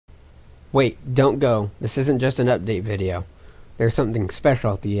Wait, don't go. This isn't just an update video. There's something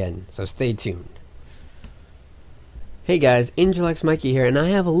special at the end, so stay tuned. Hey guys, Angel X Mikey here, and I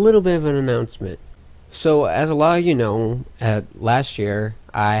have a little bit of an announcement. So, as a lot of you know, last year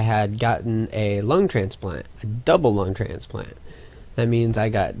I had gotten a lung transplant, a double lung transplant. That means I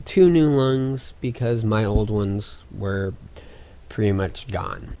got 2 new lungs because my old ones were pretty much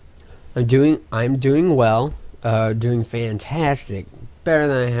gone. I'm doing well, doing fantastic, better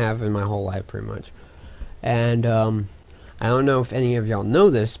than I have in my whole life pretty much. And I don't know if any of y'all know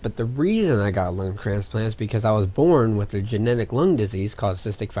this, but the reason I got a lung transplant is because I was born with a genetic lung disease called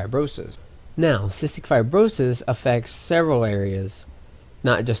cystic fibrosis. Now, cystic fibrosis affects several areas,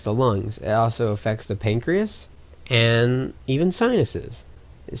 not just the lungs. It also affects the pancreas and even sinuses.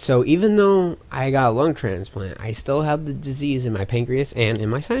 So even though I got a lung transplant, I still have the disease in my pancreas and in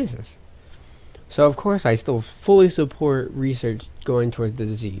my sinuses. So of course I still fully support research going towards the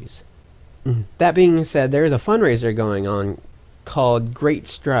disease. That being said, there is a fundraiser going on called Great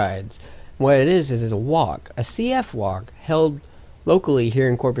Strides. What it is a walk, a CF walk held locally here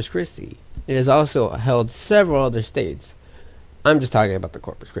in Corpus Christi. It is also held several other states. I'm just talking about the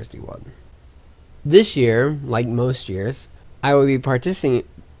Corpus Christi one. This year, like most years, I will be participating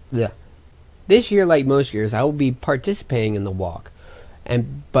in the walk.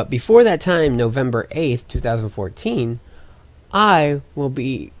 But before that time, November 8th, 2014, I will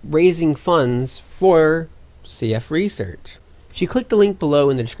be raising funds for CF research. If you click the link below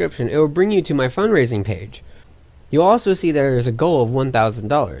in the description, it will bring you to my fundraising page. You'll also see there is a goal of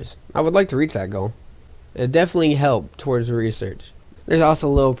 $1,000. I would like to reach that goal. It'll definitely help towards the research. There's also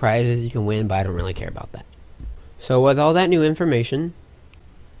little prizes you can win, but I don't really care about that. So with all that new information,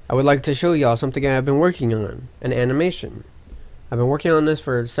 I would like to show y'all something I've been working on, an animation. I've been working on this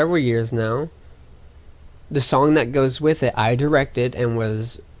for several years now. The song that goes with it, I directed and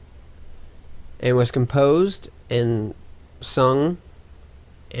was composed and sung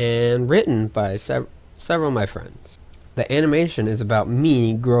and written by several of my friends. The animation is about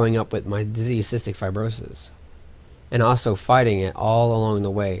me growing up with my disease, cystic fibrosis, and also fighting it all along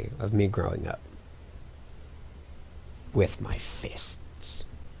the way of me growing up with my fists.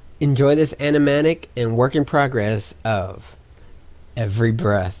 Enjoy this animatic and work in progress of Every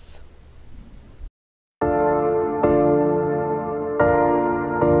Breath.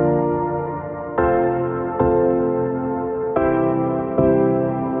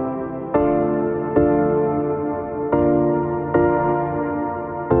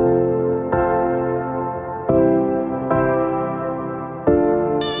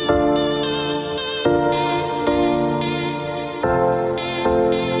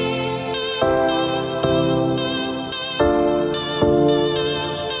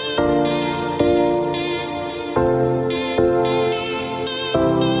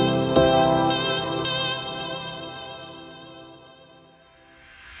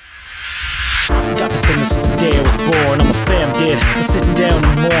 Got this in me since the day I was born. I'm a fam dead, I'm sitting down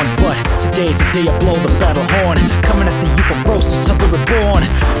and mourn. But today's the day I blow the battle horn. Coming after you for fibrosis, I'll be reborn.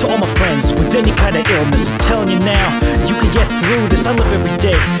 To all my friends with any kind of illness, I'm telling you now, you can get through this. I live every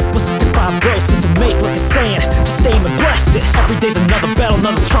day with cystic fibrosis and make like a saying, just aim and blast it. Every day's another battle,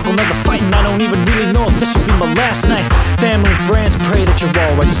 another struggle, another fight, and I don't even really know if this will be my last night. Family and friends, pray that you're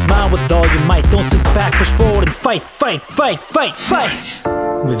alright. Just smile with all your might, don't sit back, push forward and fight, fight, fight, fight, fight.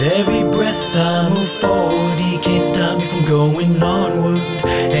 With every breath I move forward, he can't stop me from going onward.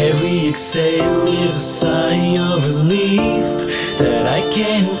 Every exhale is a sigh of relief that I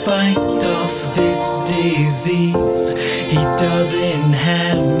can fight off this disease. He doesn't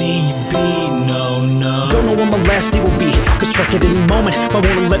have me beat, no, no. Don't know when my last day will be, could strike at any moment, but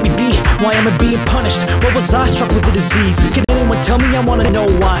won't let me be. Why am I being punished? What was I struck with the disease? Can anyone tell me? I wanna know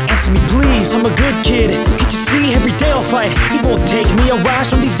why. Answer me please, I'm a good kid. Can't you see? Every day I'll fight. He won't take me, I'll rise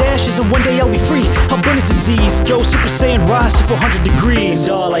from these ashes and one day I'll be free. I'll burn his disease, go Super Saiyan, rise to 400 degrees.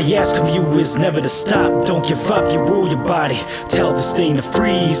 And all I ask of you is never to stop. Don't give up, you rule your body. Tell this thing to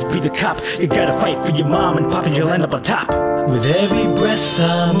freeze, be the cop. You gotta fight for your mom and pop and you'll end up on top. With every breath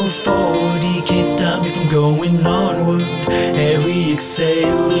I move forward, he can't stop me from going onward. Every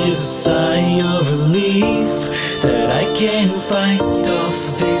exhale is a sigh of relief that I can fight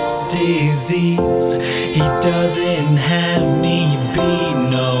off this disease. He doesn't have me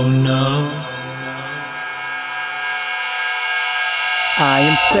beat, no, no. I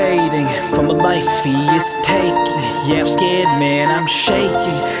am fading from a life he is taking. Yeah, I'm scared, man, I'm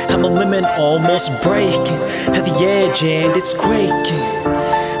shaking. I'm a limit, almost breaking. At the edge and it's quaking.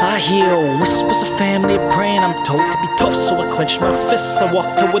 I hear whispers of family praying. I'm told to be tough, so I clench my fists. I walk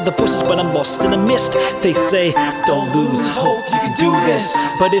toward the voices, but I'm lost in the mist. They say, don't lose hope, you can do this.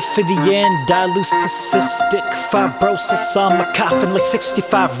 But if in the end I lose to cystic fibrosis, on my coffin like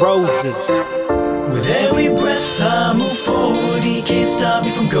 65 roses. With every breath I move forward, he can't stop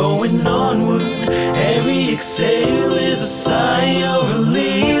me from going onward. Every exhale is a sigh of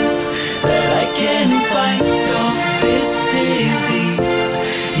relief that I can fight off this disease.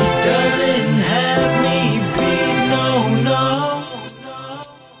 He doesn't have me beat, no, no.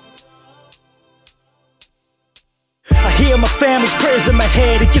 I hear my family's prayers in my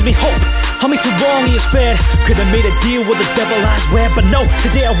head, it gives me hope. How many too long he is fed? Could've made a deal with the devil eyes red, but no,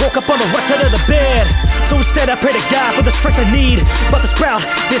 today I woke up on the right side of the bed. So instead I pray to God for the strength I need. About to sprout,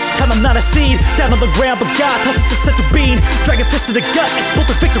 this time I'm not a seed. Down on the ground, but God tosses a central bean. Dragon fist to the gut,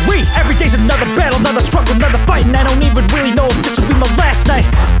 explosive victory. Every day's another battle, another struggle, another fight, and I don't even really know if this will be my last night.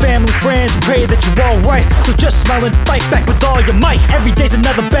 Family, friends, pray that you're alright. So just smile and fight back with all your might. Every day's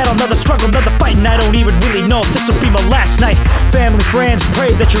another battle, another struggle, another fight, and I don't even really know if this will be my last night. Family, friends,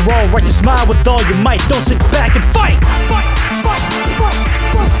 pray that you're alright. Just smile with all your might. Don't sit back and fight. Fight, fight, fight,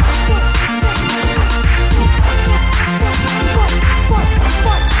 fight.